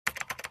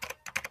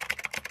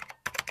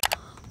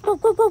Pow!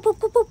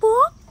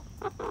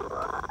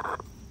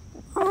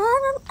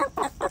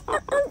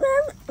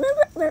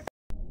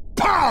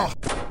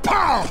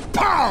 Pow!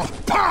 Pow!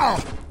 Pow!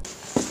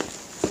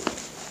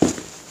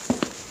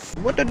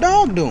 What the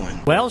dog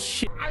doing? Well,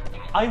 shit.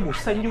 I will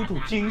send you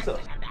to Jesus.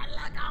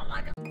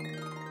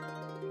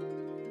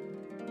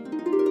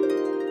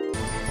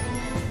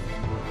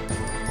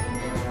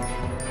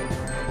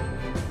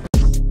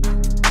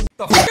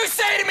 The fuck you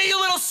say to me, you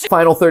little shit?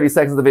 Final 30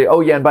 seconds of the video.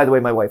 Oh yeah, and by the way,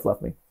 my wife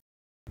left me.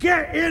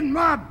 Get in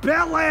my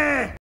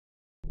belly!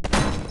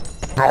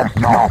 What?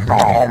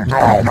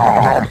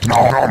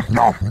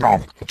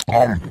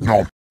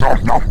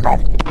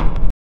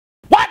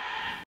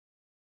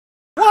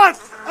 What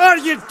are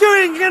you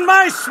doing in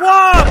my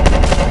swamp?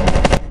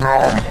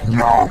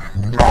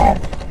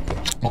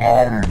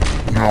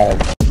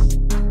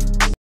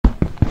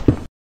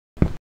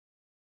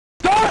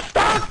 Don't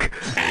stuck!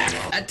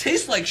 That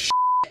tastes like shit.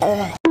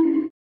 I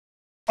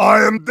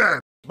am dead.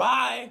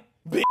 Bye,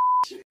 bitch.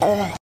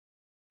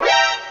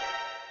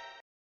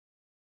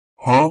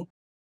 Huh?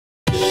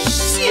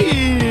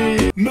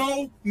 Shit!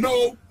 No,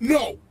 no,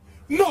 no,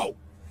 no!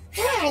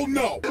 Hell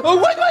no! Oh,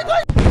 wait!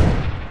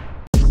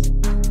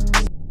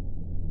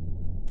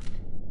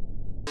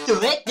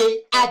 Do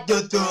it, I do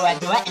it,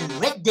 and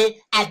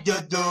ready. I do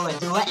it,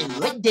 and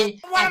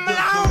ready.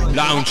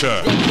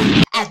 Launcher.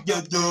 I do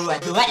it,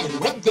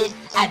 and ready.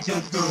 I do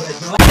it.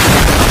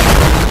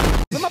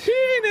 My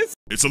penis!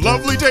 It's a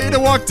lovely day to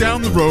walk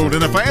down the road,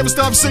 and if I ever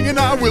stop singing,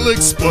 I will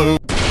explode.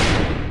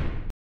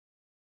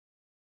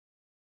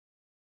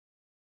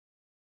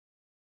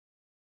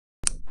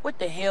 What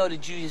the hell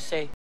did you just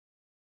say?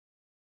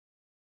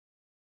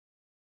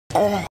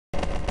 I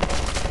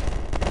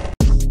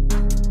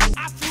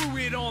threw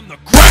it on the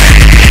ground!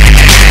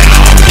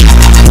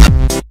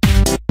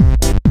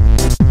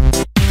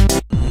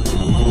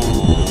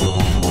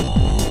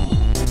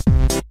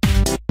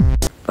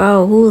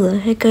 Wow, who the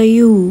heck are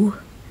you?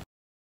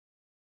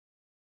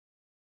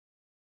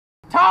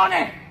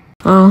 Tony!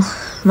 Oh,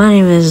 my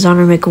name is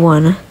Honor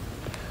McOne.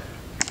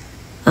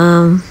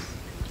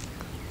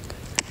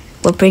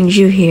 What brings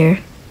you here?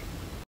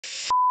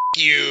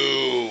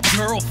 You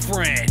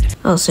Girlfriend!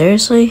 Oh,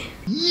 seriously?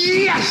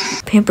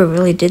 Yes! Pamper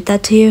really did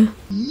that to you?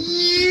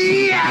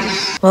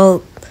 Yes!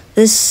 Well,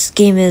 this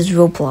game is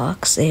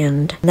Roblox,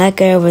 and that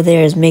guy over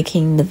there is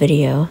making the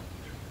video.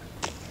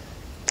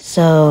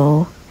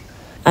 So,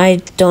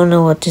 I don't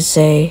know what to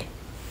say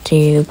to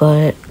you,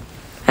 but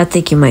I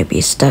think you might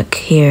be stuck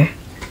here,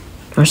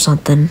 or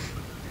something.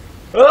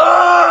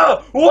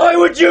 Ah! Why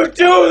would you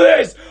do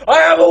this? I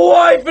have a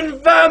wife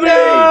and family!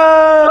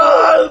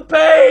 Ah, the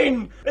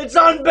pain! It's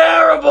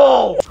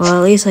unbearable! Well,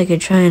 at least I could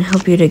try and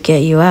help you to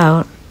get you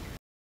out.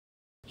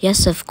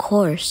 Yes, of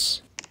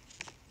course.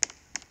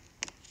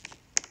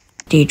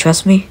 Do you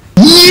trust me?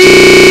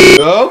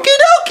 okie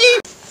dokie.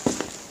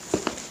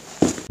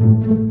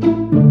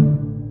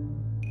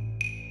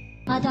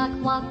 A duck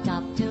walked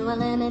up to a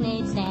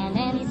lemonade stand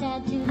and he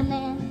said to the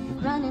man,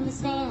 run in the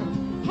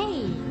stand,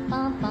 hey,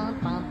 bump,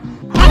 bump, bump.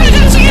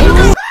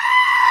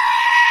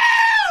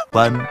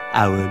 1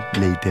 hour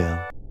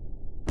later.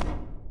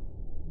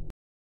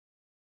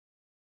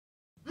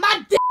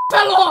 My dick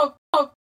fell off!